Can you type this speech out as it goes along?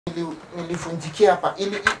Nilifunjikia hapa,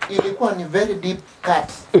 ilikuwa ni very deep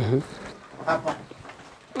cut. Hapa.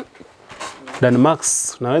 Dan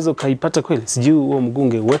Max, naweza ukaipata kweli? Sijui huo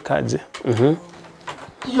mgunge uwekaje.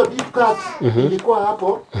 Hiyo deep cut ilikuwa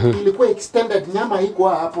hapo, ilikuwa extended, nyama iko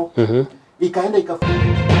hapo. Ikaenda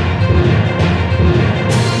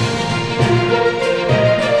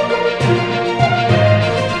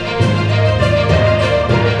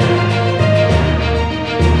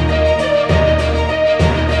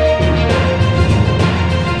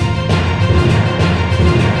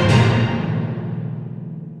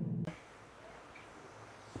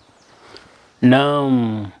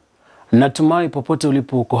Naam, natumai popote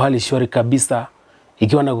ulipo uko hali shwari kabisa,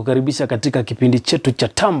 ikiwa na kukaribisha katika kipindi chetu cha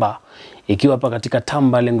Tamba. Ikiwa hapa katika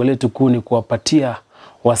Tamba, lengo letu kuu ni kuwapatia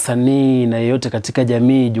wasanii na yeyote katika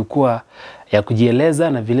jamii jukwaa ya kujieleza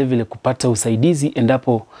na vile vile kupata usaidizi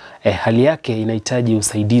endapo hali yake inahitaji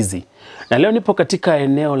usaidizi. Na leo nipo katika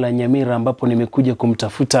eneo la Nyamira ambapo nimekuja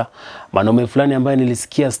kumtafuta mwanaume fulani ambaye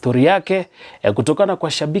nilisikia story yake kutokana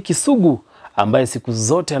kwa shabiki sugu ambaye siku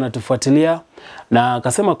zote anatufuatilia, na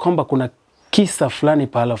akasema kwamba kuna kisa fulani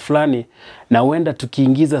pahala fulani, na huenda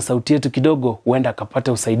tukiingiza sauti yetu kidogo huenda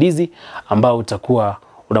akapata usaidizi ambao utakuwa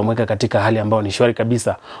unamweka katika hali ambayo ni shwari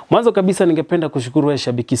kabisa. Mwanzo kabisa ningependa kushukuru wewe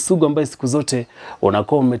shabiki sugu ambaye siku zote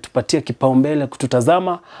unakuwa umetupatia kipaumbele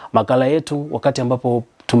kututazama makala yetu wakati ambapo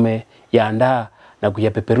tumeyaandaa na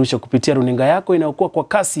kuyapeperusha kupitia runinga yako inayokuwa kwa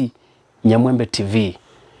kasi, Nyamwembe TV.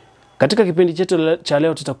 Katika kipindi chetu cha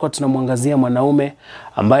leo tutakuwa tunamwangazia mwanaume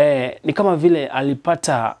ambaye ni kama vile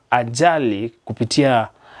alipata ajali kupitia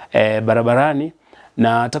barabarani,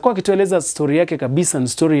 na atakuwa akitueleza story yake kabisa. Ni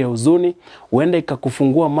story ya huzuni, huenda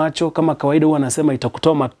ikakufungua macho. Kama kawaida huwa anasema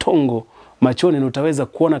itakutoa matongo machoni na utaweza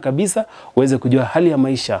kuona kabisa, uweze kujua hali ya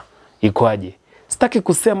maisha ikoaje. Sitaki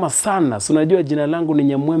kusema sana, si unajua jina langu ni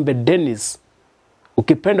Nyamwembe Dennis.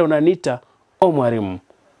 Ukipenda unaniita Mwalimu.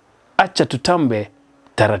 Acha tutambe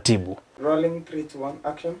taratibu. Rolling 3 2 1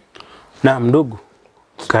 action. Naam ndugu,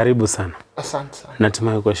 karibu sana. Asante sana.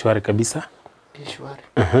 Natumai uko shwari kabisa. Shwari.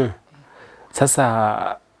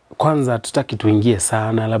 Sasa kwanza tutaki tuingie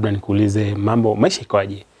sana, labda nikuulize mambo, maisha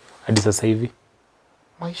ikoaje hadi sasa hivi?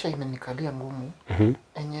 Maisha imenikalia ngumu.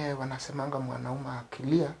 Enyewe wanasemanga mwanaume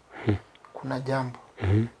akilia kuna jambo.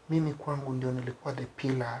 Mimi kwangu ndio nilikuwa the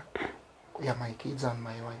pillar ya my kids and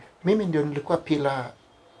my wife. Mimi ndio nilikuwa pillar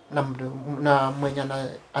na mwenye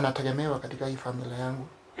anategemewa katika hii familia yangu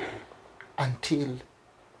until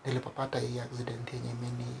nilipopata hii accident yenye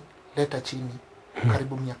imenileta chini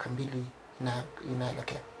karibu miaka 2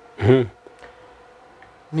 inaelekea.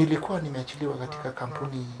 Nilikuwa nimeachiliwa katika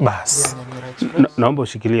kampuni ya Nyamira Express. Naomba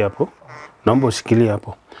ushikilie hapo. Naomba ushikilie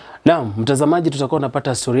hapo. Naam, mtazamaji, tutakuwa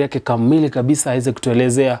tunapata story yake kamili kabisa, aweze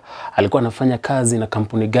kutuelezea alikuwa anafanya kazi na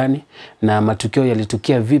kampuni gani na matukio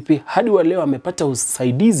yalitukia vipi hadi wa leo amepata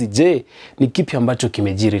usaidizi. Je, ni kipi ambacho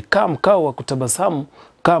kimejiri? Kama mkao wa kutabasamu,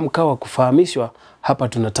 kama mkao wa kufahamishwa, hapa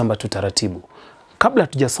tunatamba tu taratibu. Kabla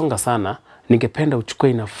tujasonga sana, ningependa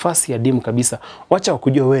uchukue nafasi ya dimu kabisa. Wacha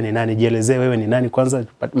wakujua wewe ni nani, jielezee wewe ni nani kwanza,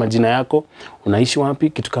 majina yako, unaishi wapi,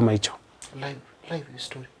 kitu kama hicho. Live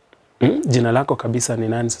story. Jina lako kabisa ni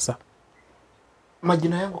nani sasa?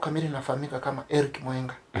 Majina yangu kamili nafahamika kama Eric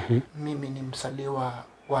Mwenga. Mimi ni msaliwa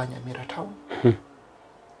wa Nyamira Town.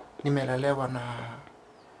 Nimelelewa na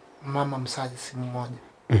mama mzazi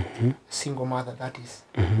mmoja. Single mother that is.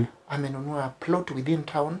 Amenunua plot within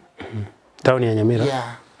town. Town ya Nyamira?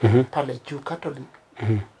 Yeah. Pale juu Catholic.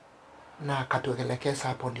 Na katuelekeza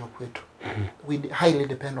hapo ndio kwetu. We highly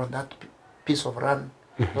depend on that piece of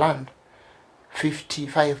land.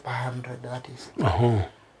 55 per 100 that is.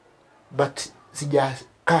 But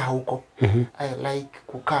sijakaa huko. I like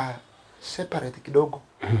kukaa separate kidogo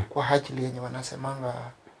kwa ajili yenye wanasemanga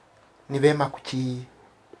ni vema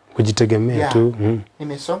kujitegemea tu.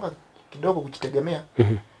 Nimesonga kidogo kujitegemea.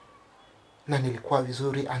 Na nilikuwa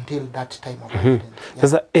vizuri until that time of accident.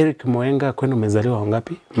 Sasa Eric Mwenga, kwenu umezaliwa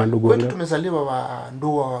wangapi? Mandugu wangapi? Kwetu tumezaliwa wa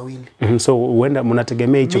ndugu wawili. So huenda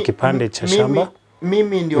mnategemea hicho kipande cha shamba?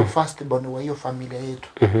 Mimi ndio first born wa hiyo familia yetu.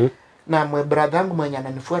 Na mwe brother yangu mwenye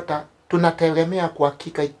ananifuata tunategemea kwa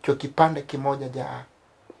hakika hicho kipande kimoja ja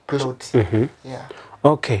plot. Yeah.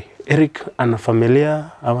 Okay, Eric ana familia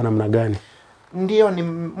au namna gani? Ndio, ni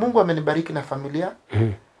Mungu amenibariki na familia.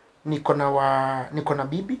 Niko na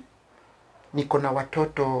bibi. Niko na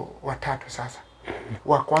watoto 3 sasa.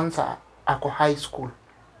 Wa kwanza ako high school.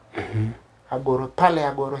 Pale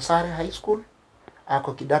Agorosare High School.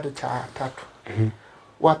 Ako kidato cha 3.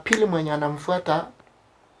 Wa pili mwenye anamfuata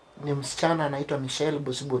ni msichana anaitwa Michelle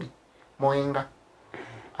Busiburi Mwenga.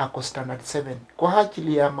 Ako standard 7. Kwa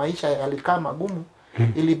ajili ya maisha yalikaa magumu,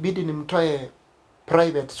 ilibidi nimtoe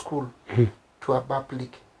private school to a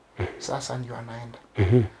public. Sasa ndio anaenda.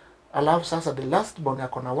 Alafu sasa the last born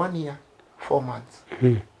ako na 1 year 4 months.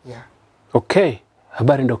 Yeah. Okay.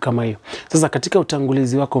 Habari ndo kama hiyo. Sasa katika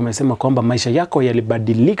utangulizi wako umesema kwamba maisha yako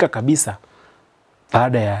yalibadilika kabisa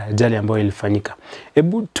baada ya ajali ambayo ilifanyika.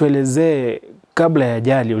 Hebu tuelezee, kabla ya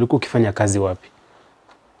ajali ulikuwa ukifanya kazi wapi?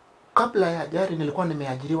 Kabla ya ajali nilikuwa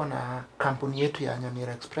nimeajiriwa na kampuni yetu ya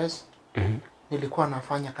Nyamira Express. Nilikuwa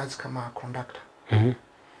nafanya kazi kama conductor.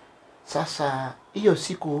 Sasa hiyo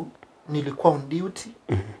siku nilikuwa on duty.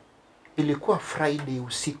 Ilikuwa Friday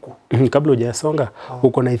usiku. Kabla hujasonga,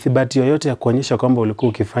 uko na ithibati yoyote ya kuonyesha kwamba ulikuwa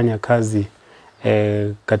ukifanya kazi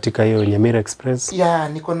katika hiyo Nyamira Express? Yeah,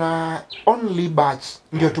 niko na only badge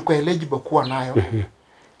ndio tuko eligible kuwa nayo.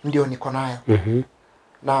 Ndio niko nayo.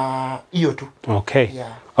 Na hiyo tu. Okay.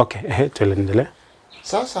 Yeah. Okay, tuendelee.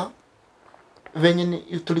 Sasa venye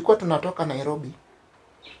tulikuwa tunatoka Nairobi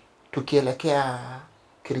tukielekea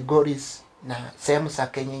Kirigoris na sehemu za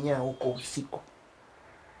Kenyenya huko usiku.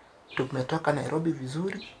 Tumetoka Nairobi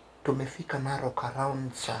vizuri, tumefika Narok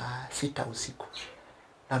around saa 6 usiku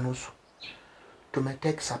na nusu.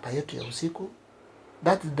 Tumetake sapa yetu ya usiku.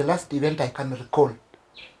 That is the last event I can recall.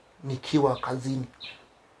 Nikiwa kazini.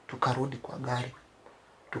 Tukarudi kwa gari.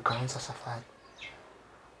 Tukaanza safari.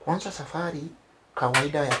 Kwanza safari,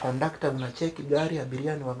 kawaida ya conductor unacheki gari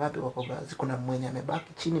abiria ni wangapi wako gazi. Kuna mwenye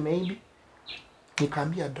amebaki chini maybe.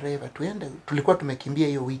 Nikaambia driver tuende, tulikuwa tumekimbia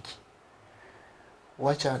hiyo wiki.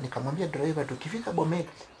 Wacha nikamwambia driver tukifika Bomet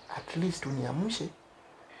at least uniamshe.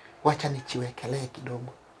 Wacha nichiwekelee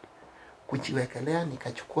kidogo. Kuchiwekelea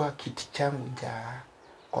nikachukua kiti changu cha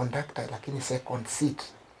conductor lakini second seat.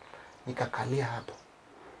 Nikakalia hapo.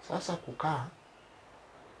 Sasa kukaa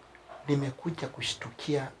nimekuja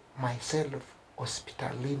kushtukia myself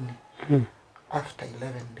hospitalini after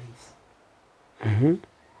 11 days.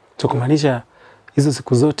 So kumaanisha hizo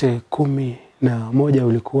siku zote 11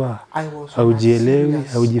 ulikuwa haujielewi,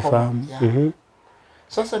 haujifahamu. Yeah.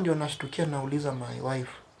 Sasa ndio nashtukia nauliza my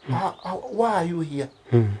wife, why are you here?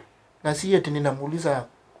 Na si eti ninamuuliza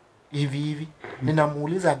hivi.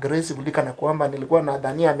 Ninamuuliza aggressively kana kwamba nilikuwa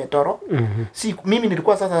nadhania ametoro. Si mimi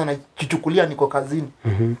nilikuwa sasa najichukulia niko kazini.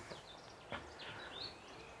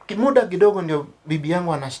 Muda kidogo ndio bibi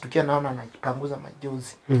yangu anashtukia, naona anapanguza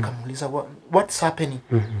majozi. Nikamuuliza what's happening?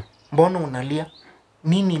 Mbona unalia?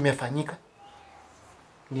 Nini imefanyika?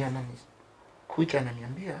 Ndiye kuja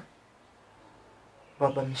ananiambia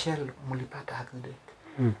Baba Michelle mlipata accident.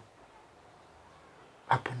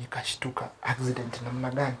 Hapo nikashtuka, accident namna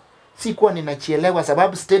gani? Sikuwa ninachielewa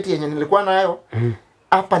sababu state yenye nilikuwa nayo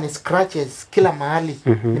hapa ni scratches kila mahali.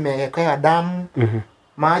 Nimewekea damu,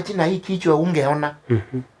 maji na hii kichwa ungeona.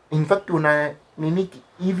 In fact una nini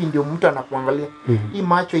hivi ndio mtu anakuangalia. Hii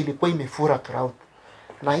macho ilikuwa imefura throughout.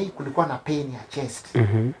 Na hii kulikuwa na pain ya chest.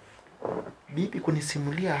 Bibi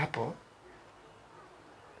kunisimulia hapo.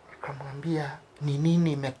 Nikamwambia ni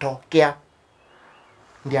nini imetokea?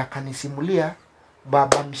 Ndiye akanisimulia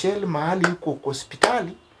Baba Michelle mahali yuko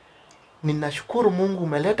hospitali. Ninashukuru Mungu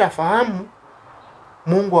umeleta fahamu.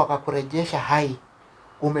 Mungu akakurejesha hai.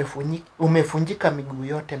 Umefunjika miguu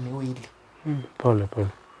yote miwili. Pole.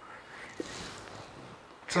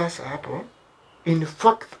 Sasa hapo, in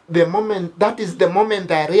fact that is the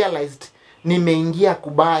moment I realized nimeingia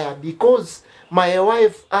kubaya, because my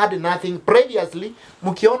wife had nothing previously.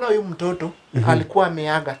 Mkiona huyu mtoto alikuwa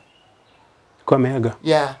ameaga. Kwa ameaga?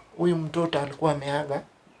 Yeah, huyu mtoto alikuwa ameaga.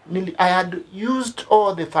 I had used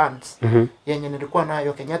all the funds yenye nilikuwa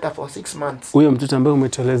nayo Kenyatta for 6 months. Huyo mtoto ambaye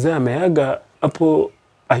umetuelezea ameaga hapo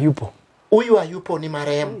hayupo? Huyu hayupo, ni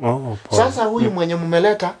marehemu. Sasa huyu mwenye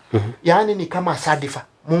mmeleta yani ni kama sadifa.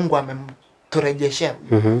 Mungu amemturejeshea.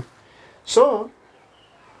 So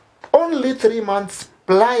only 3 months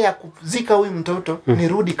prior kuzika huyu mtoto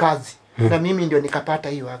nirudi kazi. Na mimi ndio nikapata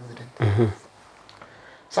hiyo accident.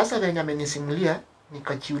 Sasa venye amenisimulia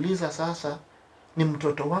nikajiuliza, sasa ni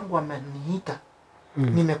mtoto wangu ameniita.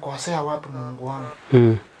 Nimekosea wapi Mungu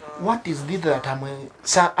wangu? What is this that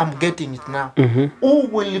I'm getting it now?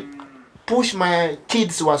 Who will push my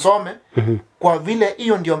kids wasome? Kwa vile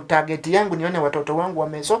hiyo ndio target yangu, nione watoto wangu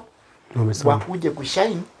wamesoma. Wakuje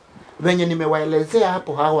kushine venye nimewaelezea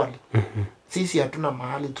hapo awali. Sisi hatuna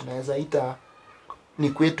mahali tunaweza ita ni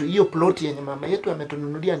kwetu. Hiyo plot yenye mama yetu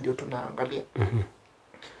ametununulia ndio tunaangalia.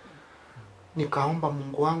 Nikaomba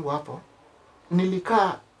Mungu wangu hapo.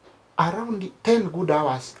 Nilikaa around 10 good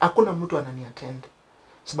hours. Hakuna mtu ananiattend.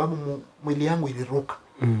 Sababu mwili yangu iliruka.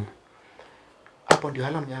 Hapo ndio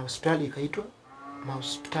alarm ya hospitali ikaitwa.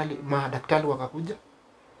 Madaktari wakakuja.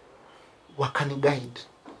 Wakani guide.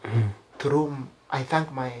 Through, I thank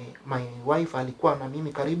my wife alikuwa na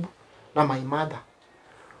mimi karibu. Na my mother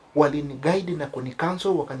Waliniguide na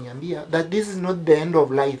kunicancel, wakaniambia that this is not the end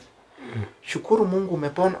of life. Shukuru Mungu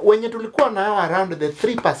umepona. Wenye tulikuwa nao around the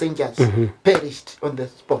 3 passengers perished on the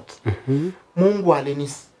spot. Mungu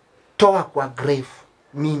alinitoa kwa grave.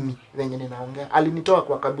 Mimi venye ninaongea alinitoa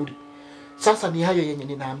kwa kaburi. Sasa ni hayo yenye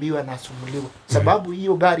ninaambiwa na sumuliwa. Sababu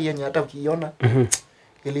hiyo gari yenye hata ukiona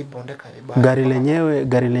ilibondeka vibaya.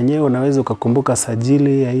 Gari lenyewe unaweza ukakumbuka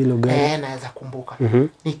sajili ya hilo gari? Naweza kumbuka.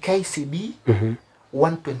 Ni KCB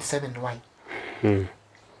 127Y.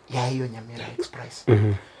 Ya hiyo Nyamira Express.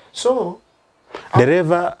 So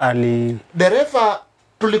dereva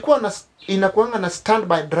tulikuwa na inakuanga na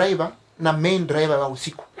standby driver na main driver wa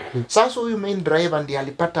usiku. Sasa huyu main driver ndiye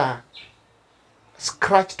alipata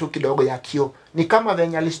scratch tu kidogo ya kioo. Ni kama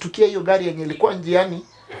venye alistukia hiyo gari yenye ilikuwa njiani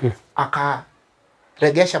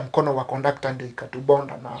akaregesha mkono wa conductor ndio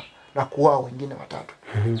ikatubonda na kuua wengine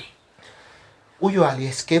 3. Huyo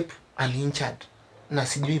ali-escape uninjured na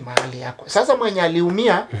sijui mahali yako. Sasa mwenye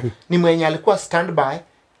aliumia ni mwenye alikuwa standby,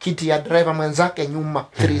 kiti ya driver mwenzake nyuma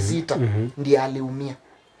 3-seater ndiye aliumia.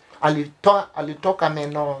 Alitoka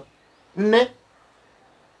meno 4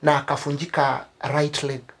 na akafunjika right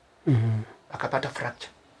leg. Akapata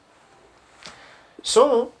fracture.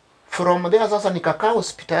 So from there sasa nikakaa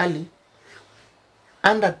hospitali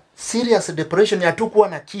under serious depression, hatukuwa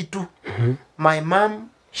na kitu. My mom,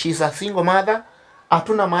 she's a single mother.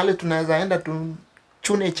 Hatuna mahali tunaweza enda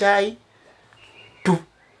tuchune chai. To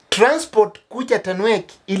transport kuja Tenwek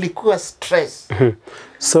ilikuwa stress.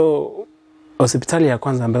 So hospitali ya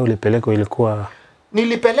kwanza ambayo ulipelekwa ilikuwa?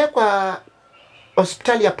 Nilipelekwa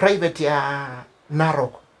hospitali ya private ya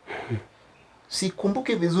Narok.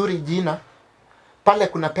 Sikumbuki vizuri jina. Pale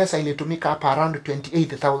kuna pesa ilitumika hapa around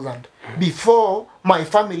 28,000 before my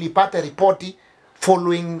family pata ripoti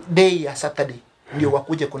following day ya Saturday ndio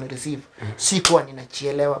wakuje kunireceive. Sikuwa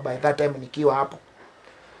ninachielewa by that time nikiwa hapo.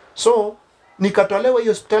 So nikatolewa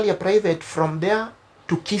hiyo hospitali ya private. From there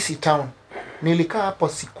to Kisii town. Nilikaa hapo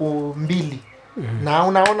siku 2. Na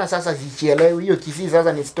unaona sasa sichielewi hiyo Kisii.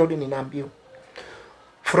 Sasa ni story ninaambiwa.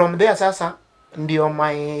 From there sasa ndio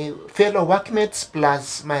my fellow workmates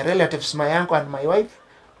plus my relatives, my uncle and my wife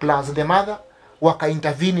plus the mother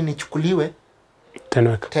waka-intervene nichukuliwe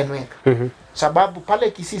Tenwek. Sababu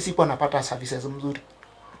pale Kisii sikuwa napata services mzuri.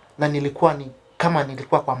 Na nilikuwa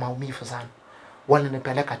kwa maumivu sana.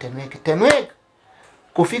 Walinipeleka Tenwek.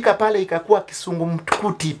 Kufika pale ikakuwa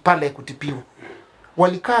kisungumkuti pale kutipiwa.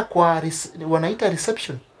 Walikaa kwa wanaita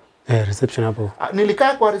reception. Reception hapo.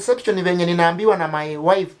 Nilikaa kwa reception venye ninaambiwa na my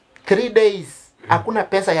wife 3 days. Hakuna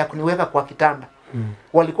pesa ya kuniweka kwa kitanda.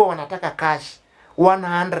 Walikuwa wanataka cash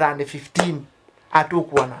 115.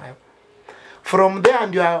 Hatukuwa nayo. From there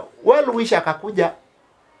ndio well wish akakuja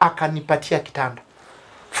akanipatia kitanda.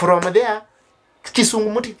 From there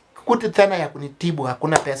kisungumuti kuti tena ya kunitibu,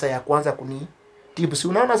 hakuna pesa ya kuanza kunitibu. Si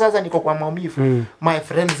unaona sasa niko kwa maumivu. My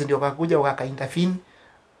friends ndio wakakuja waka-intervene.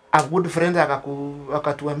 A good friend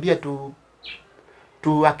akatuambia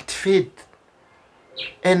to activate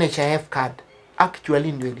NHIF card.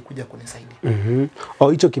 Actually ndio ilikuja kunisaidia.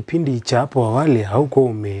 Hicho kipindi cha hapo awali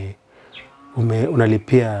hauko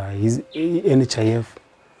unalipia NHIF?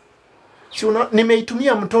 Si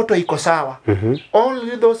nimeitumia mtoto iko sawa.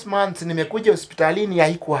 Only those months nimekuja hospitalini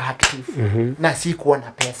haikuwa active. Na sikuwa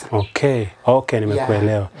na pesa. Okay,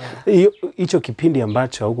 nimekuelewa. Hicho kipindi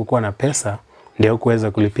ambacho haukuwa na pesa ndio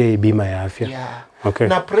kuweza kulipia hii bima ya afya.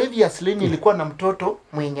 Na previously nilikuwa na mtoto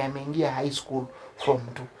mwenye ameingia high school form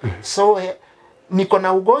 2. So niko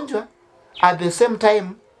na ugonjwa at the same time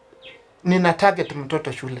nina target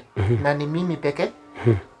mtoto shule. Na ni mimi peke.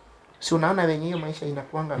 Si unaona wenye hiyo maisha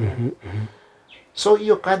inakuanga. So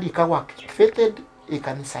hiyo kadi ikawa activated,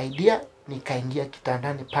 ikanisaidia, nikaingia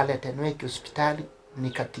kitandani pale Tenwek hospitali,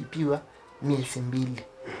 nikatipiwa miezi 2.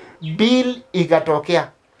 Bill ikatokea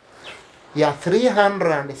ya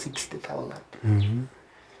 360,000.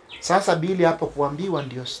 Sasa bili hapo kuambiwa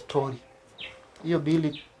ndio story. Hiyo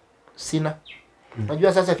bili sina.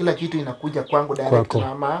 Unajua sasa kila kitu inakuja kwangu direct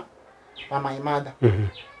na my mother.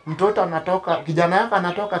 Mtoto anatoka, kijana yako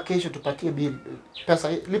anatoka kesho tupatie bili. Pesa,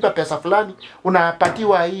 lipa pesa fulani,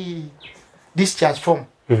 unapatiwa hii discharge form.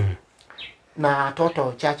 Na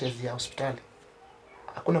total charges ya hospitali.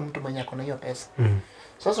 Hakuna mtu mwenye ako na hiyo pesa.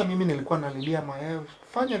 Sasa mimi nilikuwa nalilia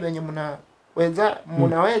fanya venye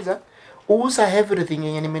mnaweza uuza everything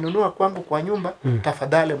yenye nimenunua kwangu kwa nyumba,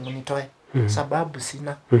 tafadhali mnitoe. Sababu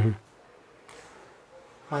sina.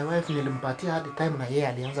 My wife nilimpatia hadi time na yeye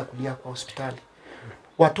alianza kulia kwa hospitali.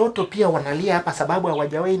 Watoto pia wanalia hapa sababu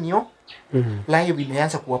hawajawahi nio. Live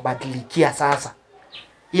imeanza kuwabadilikia sasa.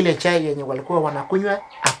 Ile chai yenye walikuwa wanakunywa,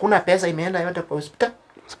 hakuna pesa imeenda yote kwa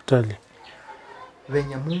hospitali.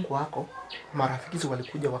 Wenye Mungu wako, marafiki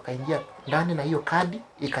walikuja wakaingia ndani na hiyo kadi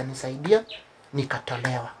ikanisaidia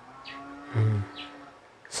nikatolewa.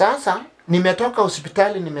 Sasa nimetoka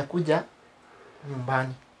hospitali nimekuja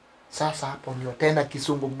nyumbani. Sasa hapo ndio tena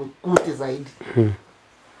kisungumkuti zaidi.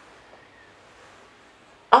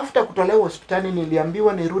 After kutolewa hospitali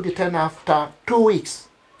niliambiwa nirudi tena after 2 weeks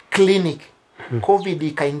clinic. COVID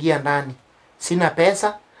ikaingia ndani. Sina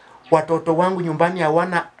pesa, watoto wangu nyumbani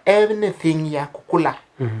hawana anything ya kukula.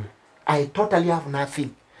 I totally have nothing.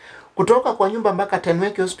 Kutoka kwa nyumba mpaka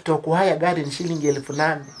Tenweke Hospital kuhaya gari ni shilingi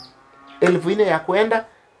 8,000. 4,000 ya kuenda,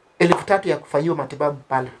 3,000 ya kufanyiwa matibabu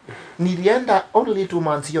pale. Nilienda only 2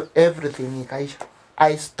 months hiyo everything ikaisha.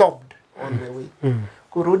 I stopped on the way.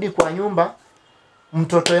 Kurudi kwa nyumba,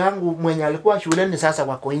 mtoto yangu mwenye alikuwa shuleni sasa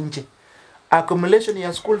wako nje. Accumulation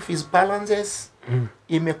ya school fees balances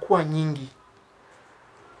imekuwa nyingi.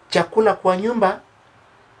 Chakula kwa nyumba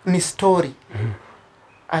ni story.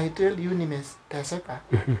 I tell you nimeteseka.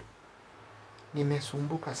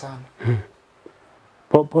 Nimesumbuka sana.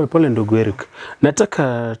 Pole ndugu Eric.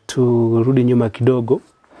 Nataka turudi nyuma kidogo.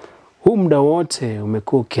 Huu muda wote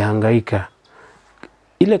umekuwa ukihangaika.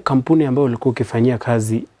 Ile kampuni ambayo ulikuwa ukifanyia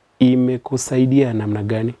kazi imekusaidia namna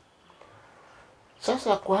gani?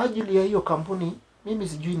 Sasa kwa ajili ya hiyo kampuni, mimi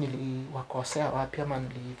sijui niliwakosea wapi ama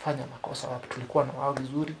nilifanya makosa wapi. Tulikuwa na wao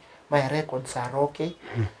vizuri. My records are okay.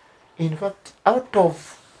 In fact, out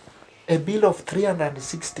of a bill of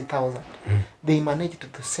 360,000, they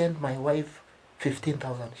managed to send my wife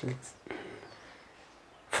 15,000 shillings.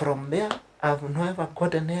 From there, I've never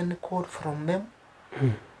gotten any call from them.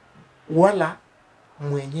 Wala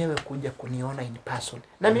mwenyewe kuja kuniona in person.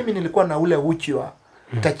 Na mimi nilikuwa na ule uchi wa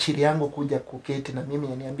tachiri yangu kuja kuketi na mimi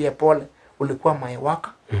niambia pole, ulikuwa my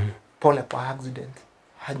worker, pole kwa accident.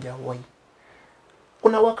 Hajawahi.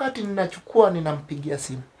 Kuna wakati ninampigia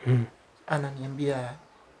simu. Ananiambia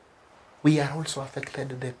we are also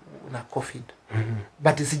affected na COVID.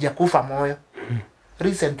 But sijakufa moyo.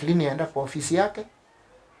 Recently nienda kwa ofisi yake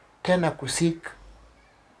tena kusik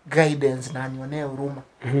guidance na anionee huruma.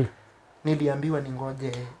 Niliambiwa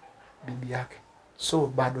ningoje bibi yake.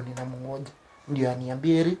 So bado ninamngoja. Ndio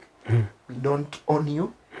aniambie Eric, we don't own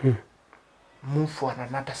you. Move for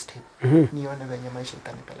another step. Nione venye maisha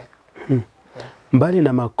itanipeleka. Mbali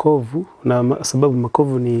na makovu, na sababu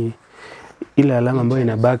makovu ni ile alama ambayo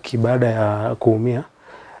inabaki baada ya kuumia,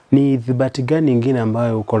 ni dhibati gani nyingine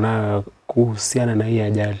ambayo uko nayo kuhusiana na hii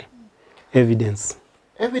ajali?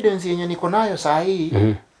 Evidence yenye niko nayo saa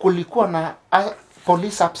hii, kulikuwa na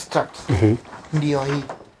police abstract. Ndio hii.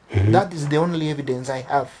 That is the only evidence I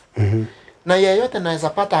have. Na yeyote naweza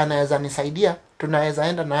pata anaweza nisaidia, tunaweza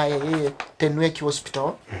enda na yeye Tenweke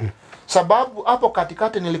Hospital. Sababu hapo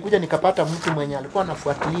katikati nilikuja nikapata mtu mwenye alikuwa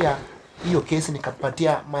anafuatilia hiyo kesi,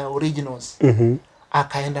 nikapatia my originals.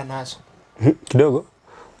 Akaenda nazo. Kidogo,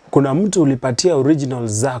 kuna mtu ulipatia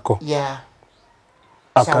originals zako? Yeah.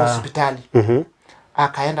 Sa hospitali.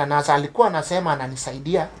 Akaenda nazo, alikuwa anasema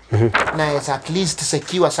ananisaidia na at least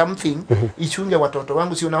secure something ichunge watoto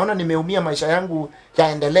wangu. Si unaona nimeumia, maisha yangu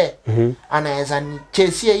yaendelee. Anaweza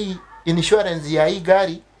nichesia hii insurance ya hii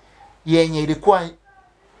gari yenye ilikuwa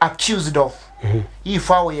accused of. Hii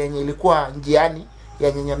fao yenye ilikuwa njiani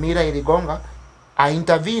ya Nyamira iligonga, I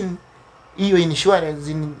intervene, hiyo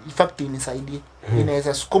insurance in fact inisaidie.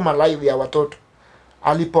 Inaweza sukuma live ya watoto.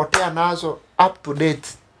 Alipotea nazo up to date.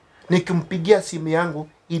 Nikimpigia simu yangu,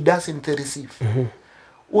 he doesn't receive.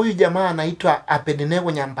 Huyu jamaa anaitwa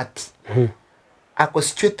dnyamwembe. Ako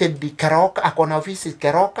situated Keroka, ako na ofisi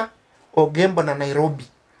Keroka, Ogembo na Nairobi.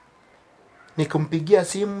 Nikumpigia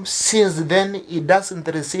simu, since then he doesn't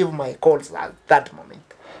receive my calls at that moment.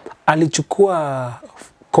 Alichukua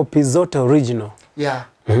copy zote original? Yeah.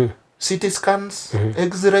 CT scans,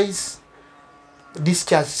 X-rays,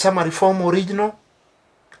 discharge summary form original.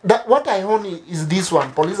 That what I own is this one,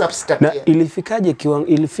 police abstract. Na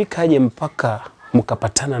ilifikaje mpaka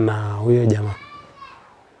mkapatana na huyo jamaa?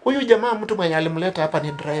 Huyu jamaa mtu mwenye alimleta hapa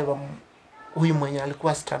ni driver. Huyu mwenye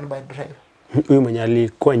alikuwa standby driver. Huyu mwenye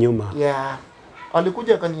alikuwa nyuma? Yeah.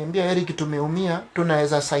 Alikuja akaniambia, Eric, tumeumia,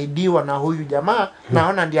 tunaweza saidiwa na huyu jamaa.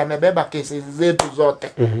 Naona ndiye amebeba kesi zetu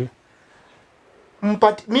zote.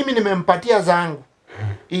 Mimi nimempatia zangu.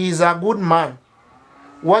 He is a good man.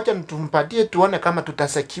 Wacha tumpatie tuone kama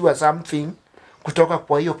tutasekiwa something kutoka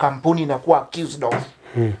kwa hiyo kampuni na kuwa accused of.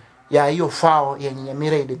 Ya hiyo fao yenye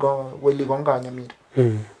Nyamira iligonga Nyamira.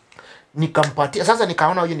 Nikampatia. Sasa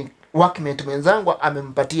nikaona huyu ni workmate mwenzangu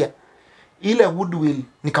amempatia. Ile goodwill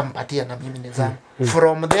nikampatia na mimi nizangu.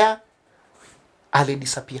 From there, ali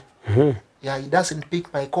disappear. Yeah, he doesn't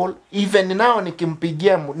pick my call. Even now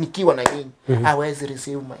nikimpigia nikiwa na yeye, hawezi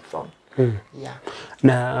receive my phone. Yeah.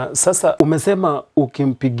 Na sasa umesema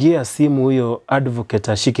ukimpigia simu huyo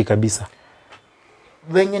advocate ashiki kabisa.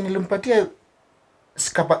 Venye nilimpatia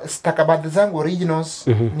stakabadhi zangu originals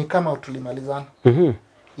ni kama tulimalizana.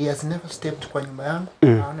 He has never stepped kwa nyumba yangu.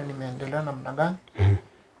 Naona nimeendelea namna gani.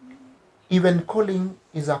 Even calling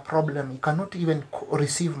is a problem. He cannot even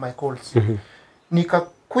receive my calls.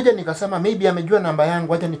 Nikakuja nikasema maybe amejua namba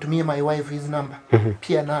yangu, acha nitumie my wife his number.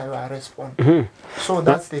 Pia nayo a respond. So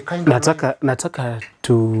that's the kind of nataka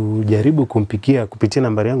tujaribu kumpigia kupitia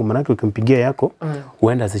nambari yangu, manake ukimpigia yako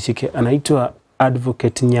huenda asishike. Anaitwa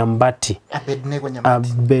Advocate Nyambati. Abednego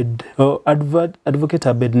Nyambati. Advocate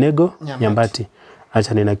Abednego Nyambati.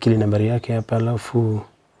 Acha ninakili nambari yake hapa alafu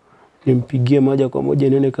nimpigie moja kwa moja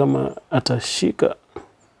nione kama atashika.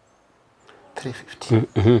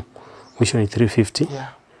 350. Mwisho ni 350.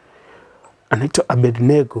 Yeah. Anaitwa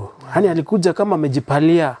Abednego. Hani alikuja kama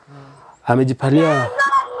amejipalia. Amejipalia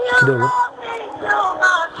kidogo.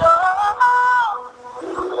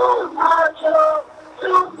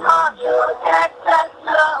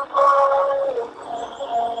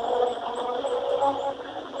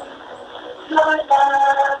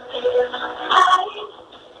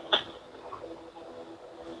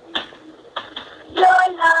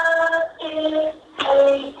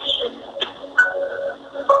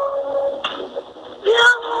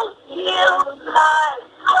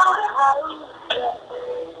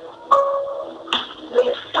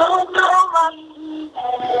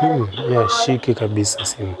 Ya shiki kabisa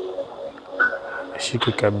simu.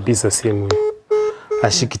 Shiki kabisa simu.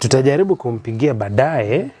 Ashiki, tutajaribu kumpigia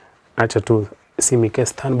baadaye. Acha tu simu ikae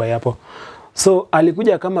standby hapo. So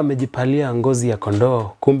alikuja kama amejipalia ngozi ya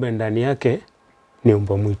kondoo, kumbe ndani yake ni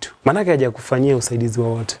mbwa mwitu. Manake hajakufanyia usaidizi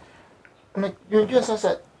wowote. Unajua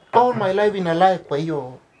sasa all my life in a life kwa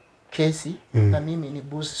hiyo kesi na mimi ni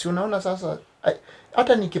busi. Si unaona sasa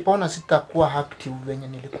hata nikipona sitakuwa active venye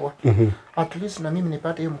nilikuwa. At least na mimi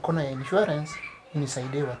nipate hiyo mkono ya insurance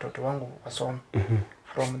nisaidie watoto wangu wasome.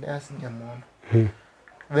 From there sijamuona.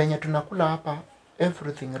 Venye tunakula hapa,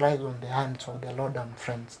 everything lies on the hands of the Lord and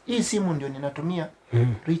friends. Hii simu ndio ninatumia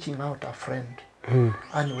reaching out a friend.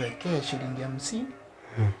 Aniwekee shilingi 50.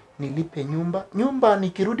 Nilipe nyumba. Nyumba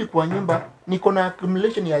nikirudi kwa nyumba niko na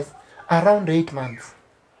accumulation ya around 8 months.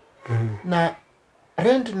 Na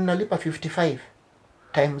rent ninalipa 55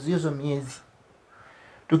 times hizo miezi.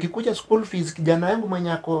 Tukikuja school fees, kijana yangu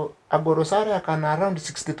mwenye ako Agorosare akana around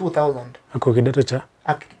 62,000. Ako kidato cha?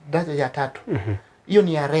 Kidato cha 3. Hiyo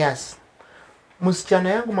ni arrears. Msichana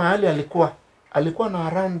yangu mahali alikuwa na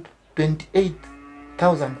around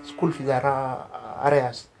 28,000 school fees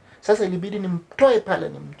arrears. Sasa ilibidi nimtoe pale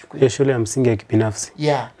nimchukue. Ya shule ya msingi ya kibinafsi.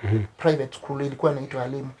 Yeah. Private school ilikuwa inaitwa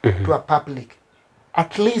Alimu. To a public.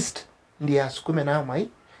 At least ndiye asukume nayo mai.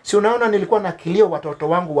 Si unaona nilikuwa na kilio watoto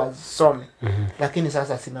wangu wasome. Lakini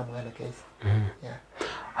sasa sina mwelekezi. Yeah.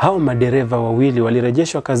 Hao madereva wawili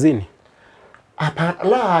walirejeshwa kazini? Hapana,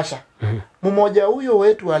 la hasha. Mmoja huyo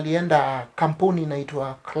wetu alienda kampuni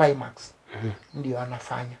inaitwa Climax. Ndio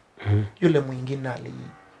anafanya. Yule mwingine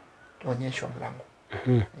alionyeshwa mlango.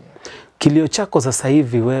 Yeah. Kilio chako sasa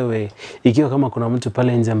hivi wewe, ikiwa kama kuna mtu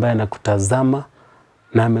pale nje ambaye anakutazama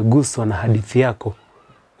na ameguswa na hadithi yako,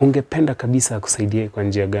 ungependa kabisa akusaidie kwa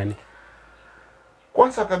njia gani?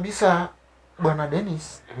 Kwanza kabisa Bwana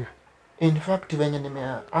Dennis, in fact venye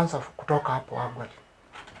nimeanza kutoka hapo awali,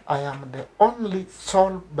 I am the only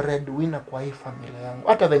sole breadwinner kwa hii familia yangu.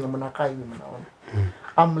 Hata venye mnakaa hivi mnaona.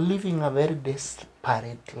 I'm living a very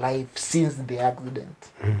desperate life since the accident.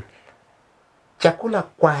 Chakula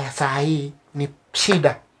kwa saa hii ni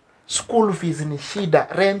shida. School fees ni shida,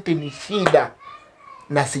 rent ni shida.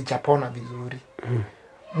 Na sijapona vizuri.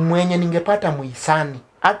 Mwenye ningepata muhisani,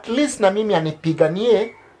 at least na mimi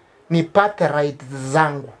anipiganie nipate rights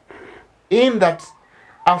zangu. In that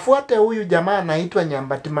afuate huyu jamaa anaitwa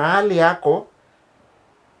Nyambati mahali yako,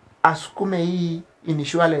 asukume hii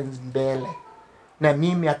insurance mbele. Na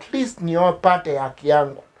mimi at least niopate haki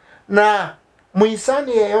yangu. Na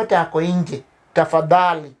muhisani yeyote ako nje,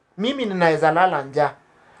 tafadhali, mimi ninaweza lala njaa,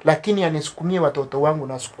 lakini anisukumie watoto wangu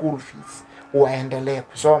na school fees, waendelee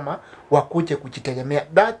kusoma, wakuje kujitegemea.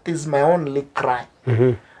 That is my only cry.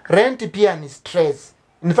 Rent pia ni stress.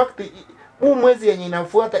 In fact, huu mwezi yenye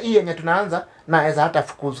inafuata, hii yenye tunaanza, naweza hata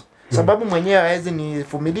fukuzo. Sababu mwenyewe hawezi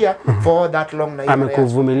nivumilia for that long na hiyo.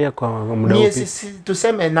 Amekuvumilia kwa muda upi? Miezi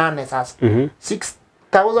tuseme 8 sasa.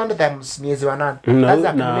 6,000 times miezi wa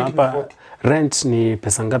 8. Na hapa rent ni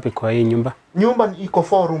pesa ngapi kwa hii nyumba? Nyumba iko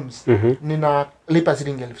 4 rooms. Ninalipa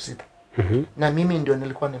shilingi 6,000. Na mimi ndio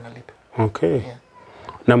nilikuwa ninalipa. Okay. Yeah.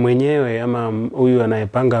 Na mwenyewe ama huyu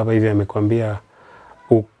anayepanga hapa hivi amekwambia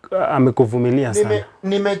amekuvumilia sana.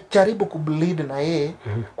 Nimejaribu kubleed na yeye.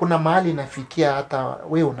 Kuna mahali nafikia hata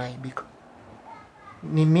wewe unaibika.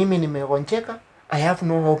 Ni mimi nimegonjeka, I have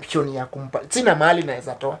no option ya kumpa. Sina mahali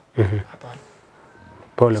naweza toa. Hapana.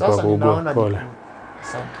 Pole kwa kuugua. Pole.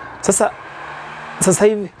 Sasa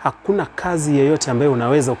hivi hakuna kazi yoyote ambayo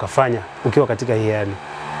unaweza ukafanya ukiwa katika hii hali.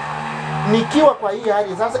 Nikiwa kwa hii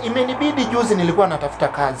hali sasa imenibidi juzi nilikuwa natafuta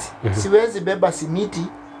kazi. Siwezi beba simiti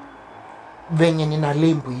venye nina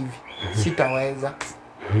limbu hivi. Sitaweza.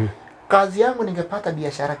 Kazi yangu ningepata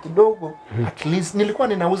biashara kidogo. At least nilikuwa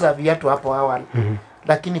ninauza viatu hapo awali.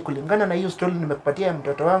 Lakini kulingana na hiyo story nimekupatia ya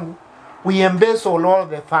mtoto wangu, we embezzle all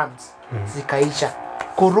the funds. Zikaisha.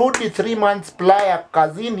 Kurudi 3 months prior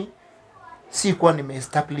kazini sikuwa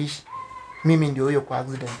nimeestablish mimi ndio huyo kwa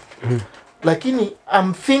accident. Lakini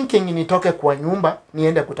I'm thinking nitoke kwa nyumba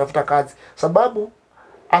niende kutafuta kazi, sababu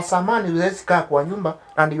asamani uwezi kaa kwa nyumba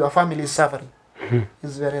and your family is suffering.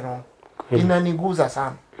 It's very wrong. Inaniguza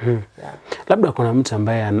sana. Yeah. Labda kuna mtu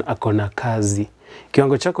ambaye akona kazi.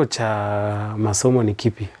 Kiwango chako cha masomo ni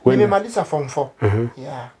kipi? Nimemaliza form 4.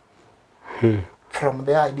 Yeah. From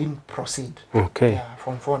there I didn't proceed. Okay. Yeah,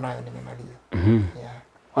 form 4 nayo nimemaliza.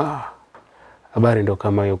 Yeah. Habari ndo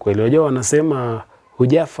kama hiyo kweli. Unajua wanasema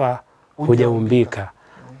hujafa hujaumbika.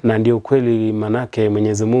 Na ndio kweli, manake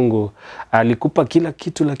Mwenyezi Mungu alikupa kila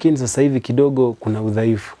kitu, lakini sasa hivi kidogo kuna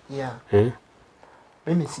udhaifu. Yeah.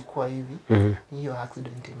 Mimi sikuwa hivi. Hiyo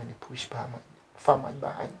accident imenipush far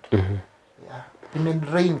behind. Yeah.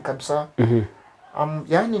 Imedrain kabisa.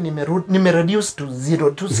 Yani nimereduce to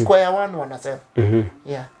 0 to square 1 wanasema.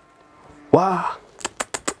 Yeah. Wow.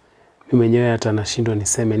 Mimi mwenyewe hata nashindwa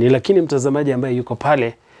niseme ni, lakini mtazamaji ambaye yuko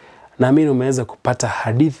pale, naamini umeweza kupata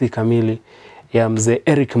hadithi kamili ya mzee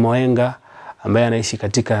Eric Mwenga ambaye anaishi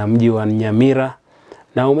katika mji wa Nyamira,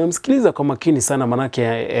 na umemsikiliza kwa makini sana,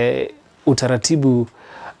 manake utaratibu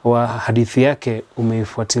wa hadithi yake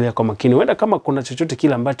umeifuatilia kwa makini. Wenda kama kuna chochote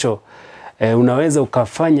kile ambacho unaweza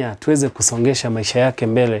ukafanya tuweze kusongesha maisha yake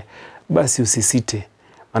mbele, basi usisite,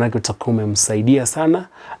 manake utakuwa umemsaidia sana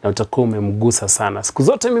na utakuwa umemgusa sana. Siku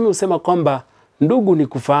zote mimi husema kwamba ndugu ni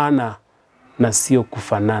kufaana na sio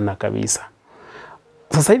kufanana kabisa.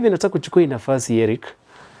 Sasa hivi nataka kuchukua nafasi, Eric,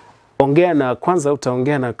 kwanza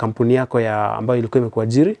utaongea na kampuni yako ambayo ilikuwa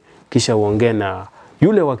imekuajiri, kisha uongee na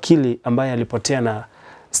yule wakili ambaye alipotea na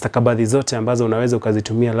stakabadhi zote ambazo unaweza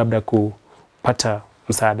ukazitumia labda kupata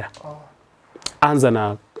msaada. Anza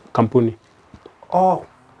na kampuni.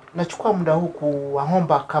 Nachukua muda huu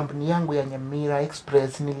kuwaomba kampuni yangu ya Nyamira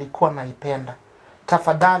Express, nilikuwa naipenda.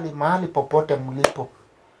 Tafadhali mahali popote mlipo,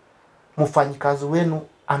 mfanyikazi wenu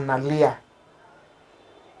analia.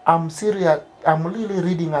 I'm serious. I'm really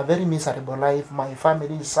leading a very miserable life. My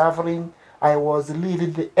family is suffering. I was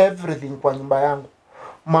leading everything kwa nyumba yangu.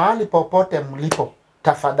 Mahali popote mlipo,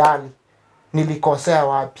 tafadhali, nilikosea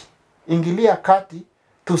wapi? Ingilia kati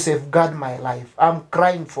to safeguard my life. I'm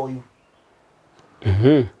crying for you.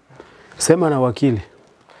 Sema na wakili.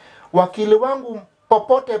 Wakili wangu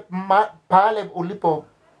popote pale ulipo,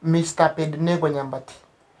 Mr. Pednego Nyambati.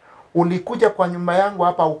 Ulikuja kwa nyumba yangu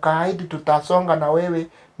hapa ukaahidi tutasonga na wewe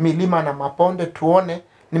milima na maponde tuone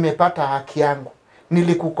nimepata haki yangu.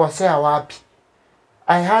 Nilikukosea wapi?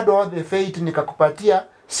 I had all the faith nikakupatia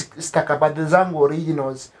stakabadhi zangu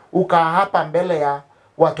originals. Hapa mbele ya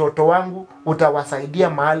watoto wangu utawasaidia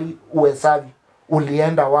mahali uwezavyo.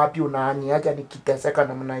 Ulienda wapi? Unaaniacha nikiteseka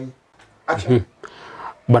namna hii?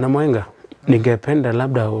 Bwana Mwenga, ningependa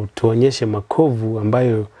labda tuonyeshe makovu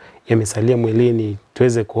ambayo yamesalia mwilini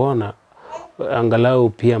tuweze kuona, angalau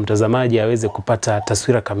pia mtazamaji aweze kupata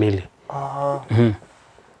taswira kamili.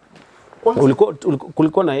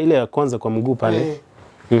 Kulikuwa na ile ya kwanza kwa mguu pale.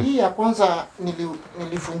 Hii ya kwanza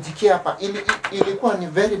nilifunjikia hapa. Ilikuwa ni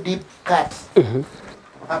very deep cut.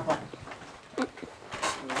 Hapa.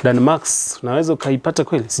 Dan Max, naweza ukaipata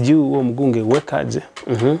kweli? Sijui huo mguu ungewekaje.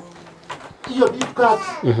 Hiyo deep cut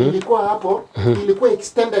ilikuwa hapo, ilikuwa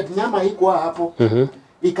extended, nyama iko hapo.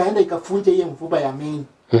 Ikaenda ikafunja hiyo mfupa ya main.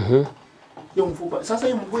 Hiyo mfupa. Sasa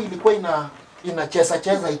hiyo mguu ilikuwa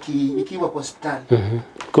inacheza ikiwa kwa hospitali.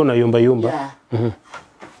 Kuna yumba. Yeah.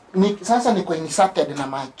 Sasa niko inserted na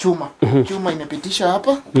machuma. Chuma imepitisha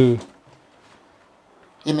hapa.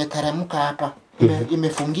 Imeteremka hapa.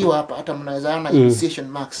 Imefungiwa hapa, hata mnaweza ona incision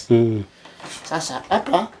marks. Sasa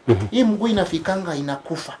hapa hii mguu inafikanga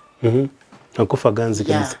inakufa. Nakufa ganzi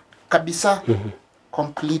kabisa. Kabisa.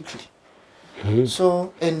 Completely. So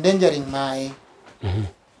endangering my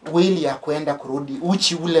will ya kwenda kurudi,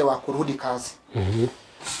 uchi ule wa kurudi kazi.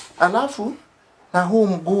 Alafu na huu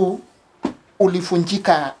mguu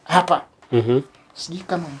ulifunjika hapa. Sijui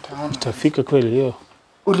kama mtaona. Itafika kweli hiyo.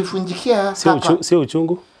 Ulifunjikia hapa. Sio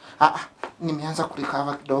uchungu? Nimeanza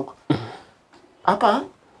kurecover kidogo. Hapa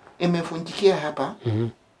imefunjikia hapa.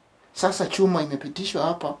 Sasa chuma imepitishwa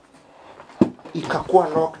hapa. Ikakuwa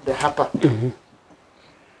locked hapa.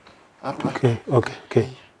 Hapa. Okay.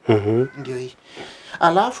 Ndio hii.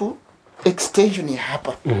 Alafu extension ya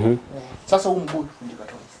hapa. Sasa huu mguu ufunjika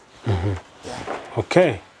twice.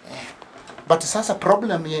 Okay. But sasa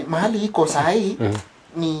problem mahali iko sahi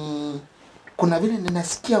ni kuna vile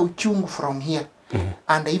ninasikia uchungu from here.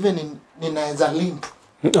 And even ninaweza limp.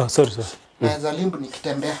 Sorry. Naweza limp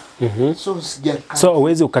nikitembea. So sijakaa. So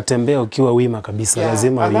uwezi ukatembea ukiwa wima kabisa,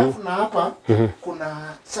 lazima ni. Alafu na hapa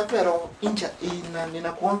kuna several inch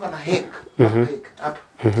ninakuanga na hack hapa.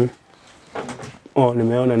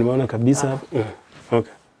 Nimeona kabisa hapa.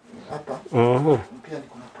 Okay. Hapa. Pia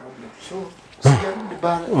niko na problem. So sijarudi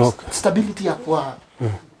balance. Stability ya kwa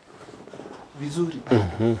vizuri bado.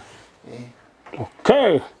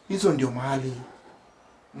 Okay. Hizo ndio mahali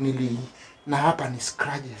na hapa ni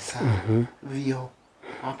scratches sana. Vio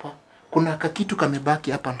hapa. Kuna kakitu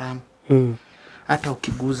kamebaki hapa ndani. Hata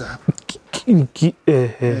ukiguza hapa.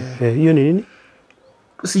 Hiyo ni nini?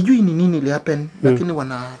 Sijui ni nini ili happen lakini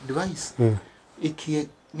wana device.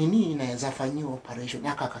 Nini inaweza fanyiwa operation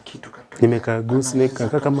yaka kakitu kaka. Nimekagusa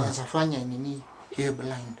kama inaweza fanya nini hair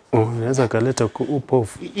blind. Inaweza kaleta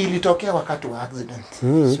upofu. Ilitokea wakati wa accident.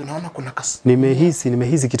 Si unaona kuna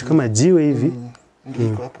Nimehisi kitu kama jiwe hivi.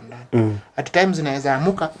 Ndio iko hapa ndani. At times inaweza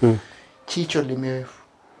amuka chicho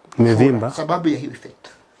limevimba sababu ya hiyo effect.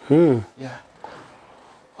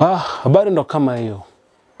 Habari ndo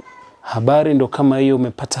kama hiyo.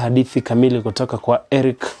 Umepata hadithi kamili kutoka kwa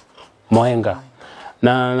Eric Moenga.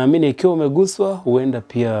 Na naamini ikiwa umeguswa huenda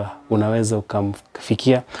pia unaweza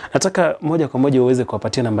ukamfikia. Nataka moja kwa moja uweze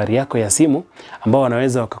kuwapatia nambari yako ya simu ambao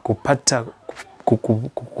wanaweza wakakupata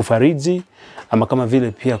kufariji ama kama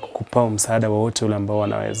vile pia kukupa msaada wowote ule ambao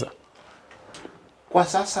wanaweza. Kwa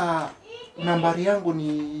sasa nambari yangu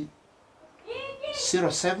ni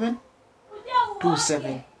 0727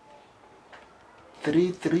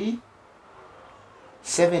 33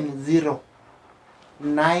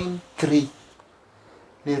 7093.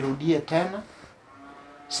 Nirudie tena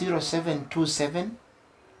 0727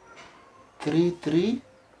 33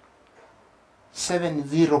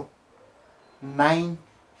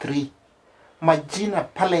 7093. Majina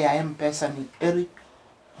pale ya M-Pesa ni Eric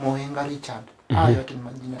Moenga Richard. Hayo yote ni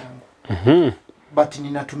majina yangu. But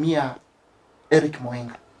ninatumia Eric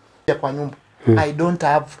Moenga kwa nyumba. I don't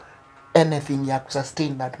have anything ya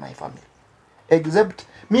kusustain that my family. Except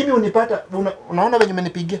mimi unipata unaona venye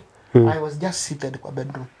umenipigia. I was just seated kwa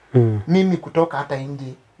bedroom. Mimi kutoka hata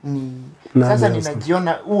nje ni sasa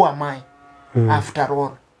ninajiona who am I after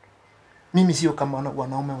all. Mimi sio kama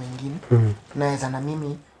wanaume wengine. Naweza na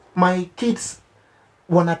mimi my kids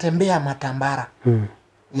wanatembea matambara.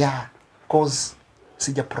 Cause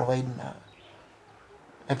sija provide na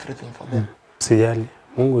everything for them. Sijali,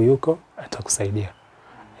 Mungu yuko atakusaidia.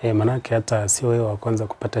 Manake hata sio wewe wa kwanza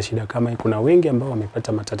kupata shida kama hii. Kuna wengi ambao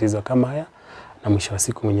wamepata matatizo kama haya na mwisho wa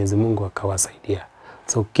siku Mwenyezi Mungu akawasaidia.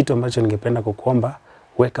 So kitu ambacho ningependa kukuomba,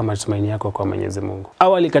 weka matumaini yako kwa Mwenyezi Mungu.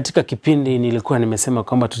 Awali katika kipindi nilikuwa nimesema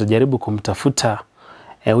kwamba tutajaribu kumtafuta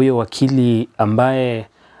huyo wakili ambaye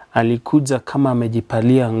alikuja kama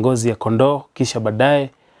amejipalia ngozi ya kondoo kisha baadaye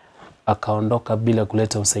akaondoka bila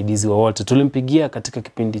kuleta usaidizi wowote. Tulimpigia katika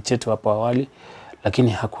kipindi chetu hapo awali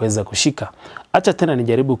lakini hakuweza kushika. Acha tena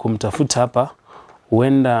nijaribu kumtafuta hapa.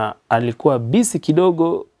 Huenda alikuwa busy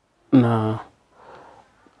kidogo na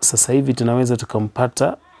sasa hivi tunaweza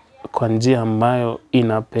tukampata kwa njia ambayo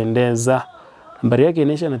inapendeza. Nambari yake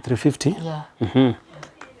inaisha na 350.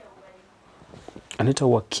 Anaitwa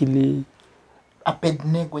wakili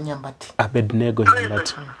Abednego Nyambati. I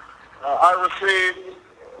received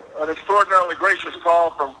an extraordinarily gracious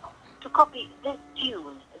call from... To copy this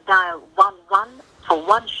tune, dial 11 for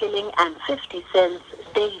 1 shilling and 50 cents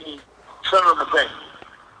daily. Senator McCain.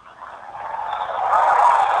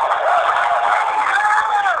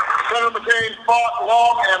 Senator McCain fought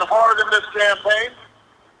long and hard in this campaign,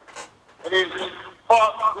 and he's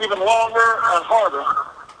fought even longer and harder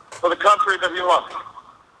for the country that he loves.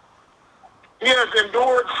 He has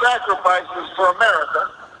endured sacrifices for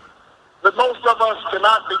America that most of us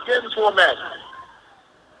cannot begin to imagine.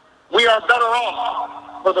 We are better off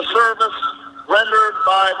for the service rendered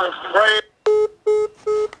by this brave.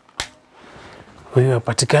 Huyo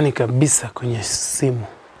hapatikani kabisa kwenye simu.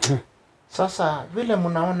 Sasa vile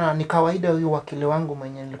mnaona ni kawaida huyu wakili wangu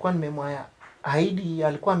mwenye nilikuwa nimemwahidi,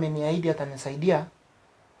 alikuwa ameniahidi atanisaidia,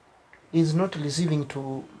 is not receiving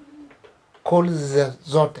to calls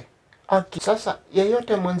zote. Sasa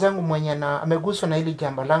yeyote mwenzangu mwenye ameguswa na hili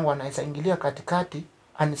jambo langu anaweza ingilia katikati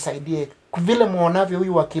anisaidie. Vile muonavyo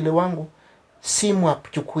huyu wakili wangu simu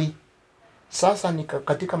hachukui. Sasa ni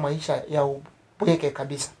katika maisha ya upweke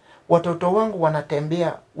kabisa. Watoto wangu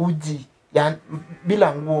wanatembea uji ya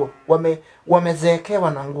bila nguo,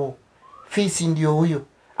 wamezeekewa na nguo. Fisi ndio huyo.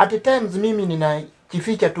 At times mimi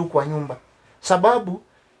ninajificha tu kwa nyumba. Sababu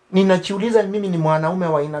ninajiuliza mimi ni mwanaume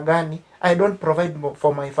wa aina gani? I don't provide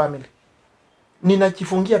for my family.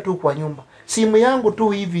 Ninajifungia tu kwa nyumba. Simu yangu tu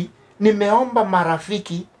hivi nimeomba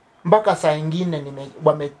marafiki mpaka saa nyingine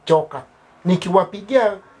wamechoka.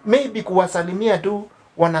 Nikiwapigia maybe kuwasalimia tu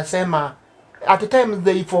wanasema at times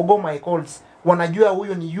they forgo my calls. Wanajua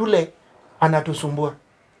huyo ni yule anatusumbua.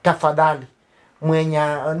 Tafadhali mwenye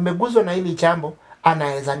nimeguzwa na hili jambo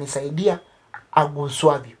anaweza nisaidia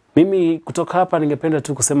aguswavyo. Mimi kutoka hapa ningependa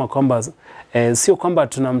tu kusema kwamba sio kwamba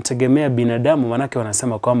tunamtegemea binadamu, manake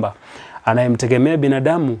wanasema kwamba anayemtegemea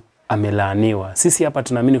binadamu amelaaniwa. Sisi hapa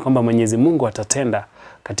tunaamini kwamba Mwenyezi Mungu atatenda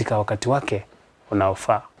katika wakati wake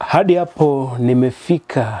unaofaa. Hadi hapo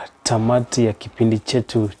nimefika tamati ya kipindi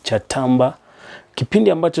chetu cha Tamba,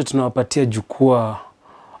 kipindi ambacho tunawapatia jukwaa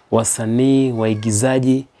wasanii,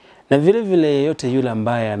 waigizaji na vile vile yeyote yule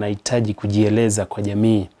ambaye anahitaji kujieleza kwa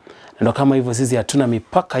jamii. Ndio kama hivyo, sisi hatuna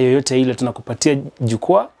mipaka yoyote ile, tunakupatia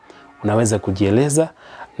jukwaa, unaweza kujieleza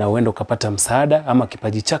na uende ukapata msaada ama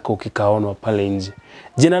kipaji chako kikaonwa pale nje.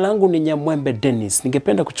 Jina langu ni Nyamwembe Dennis.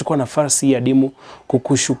 Ningependa kuchukua nafasi hii adimu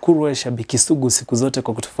kukushukuru wewe shabiki sugu siku zote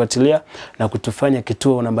kwa kutufuatilia na kutufanya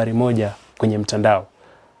kituo nambari 1 kwenye mtandao.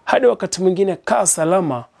 Hadi wakati mwingine, kaa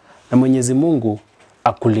salama na Mwenyezi Mungu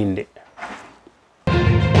akulinde.